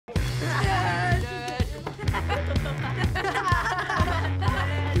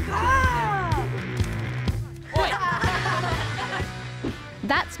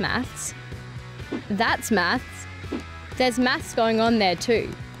maths. That's maths. There's maths going on there too.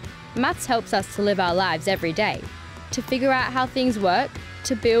 Maths helps us to live our lives every day, to figure out how things work,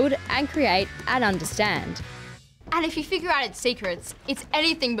 to build and create and understand. And if you figure out its secrets, it's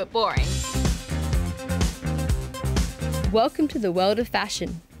anything but boring. Welcome to the world of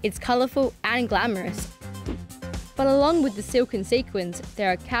fashion. It's colourful and glamorous. But along with the silk and sequins,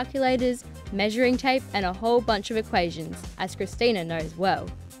 there are calculators, measuring tape and a whole bunch of equations, as Christina knows well.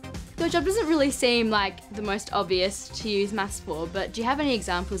 Your job doesn't really seem like the most obvious to use maths for, but do you have any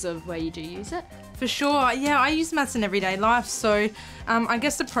examples of where you do use it? For sure, yeah, I use maths in everyday life. So I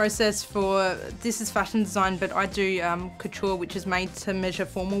guess the process for, this is fashion design, but I do couture, which is made to measure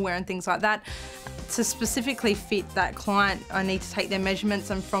formal wear and things like that. To specifically fit that client, I need to take their measurements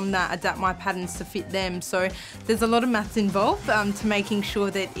and from that adapt my patterns to fit them. So there's a lot of maths involved to making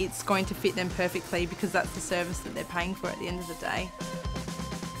sure that it's going to fit them perfectly, because that's the service that they're paying for at the end of the day.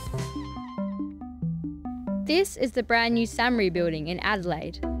 This is the brand new Samri building in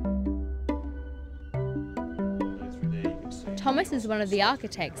Adelaide. Thomas is one of the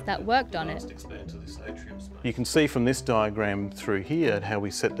architects that worked on it. You can see from this diagram through here how we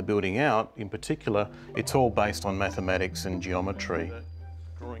set the building out. In particular, it's all based on mathematics and geometry.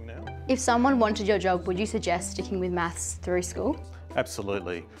 If someone wanted your job, would you suggest sticking with maths through school?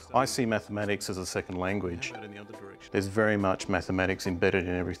 Absolutely. I see mathematics as a second language. There's very much mathematics embedded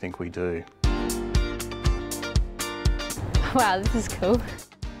in everything we do. Wow, this is cool.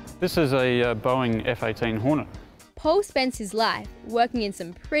 This is a Boeing F-18 Hornet. Paul spends his life working in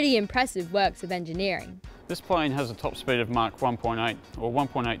some pretty impressive works of engineering. This plane has a top speed of Mach 1.8, or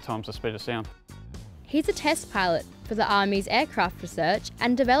 1.8 times the speed of sound. He's a test pilot for the Army's Aircraft Research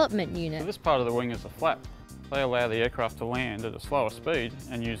and Development Unit. So this part of the wing is a flap. They allow the aircraft to land at a slower speed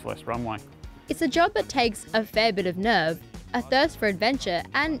and use less runway. It's a job that takes a fair bit of nerve, a thirst for adventure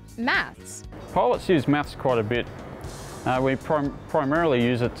and maths. Pilots use maths quite a bit. We primarily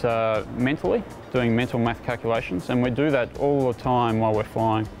use it mentally, doing mental math calculations, and we do that all the time while we're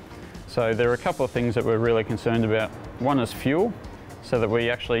flying. So there are a couple of things that we're really concerned about. One is fuel, so that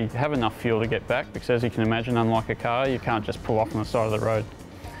we actually have enough fuel to get back, because as you can imagine, unlike a car, you can't just pull off on the side of the road.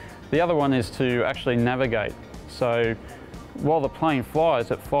 The other one is to actually navigate. So while the plane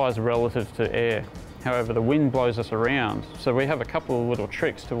flies, it flies relative to air. However, the wind blows us around, so we have a couple of little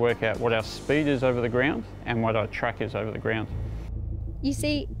tricks to work out what our speed is over the ground and what our track is over the ground. You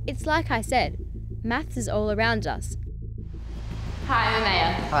see, it's like I said, maths is all around us. Hi, I'm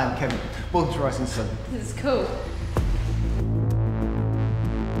Amaya. Hi, I'm Kevin. Welcome to Rising Sun. This is cool.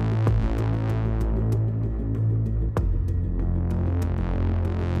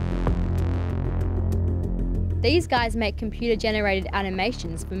 These guys make computer-generated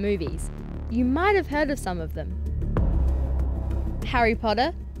animations for movies. You might have heard of some of them. Harry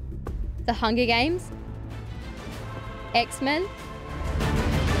Potter, The Hunger Games, X-Men.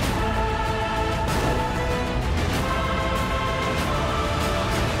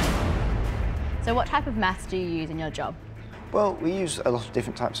 So what type of maths do you use in your job? Well, we use a lot of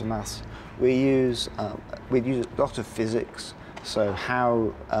different types of maths. We use a lot of physics, so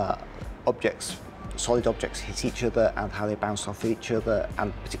how solid objects hit each other and how they bounce off each other,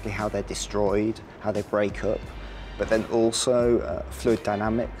 and particularly how they're destroyed, how they break up. But then also fluid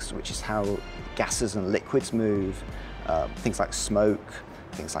dynamics, which is how gases and liquids move, things like smoke,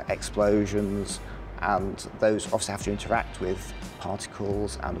 things like explosions, and those obviously have to interact with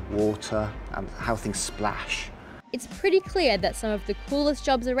particles and water and how things splash. It's pretty clear that some of the coolest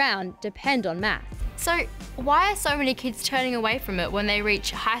jobs around depend on maths. So why are so many kids turning away from it when they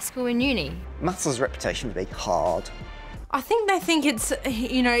reach high school and uni? Maths has a reputation to be hard. I think they think it's,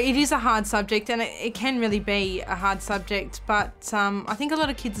 you know, it is a hard subject, and it can really be a hard subject, but I think a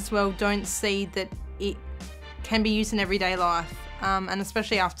lot of kids as well don't see that it can be used in everyday life. And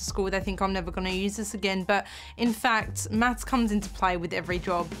especially after school, they think I'm never going to use this again. But in fact, maths comes into play with every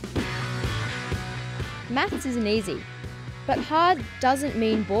job. Maths isn't easy, but hard doesn't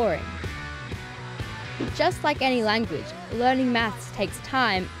mean boring. Just like any language, learning maths takes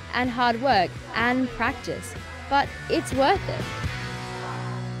time and hard work and practice, but it's worth it.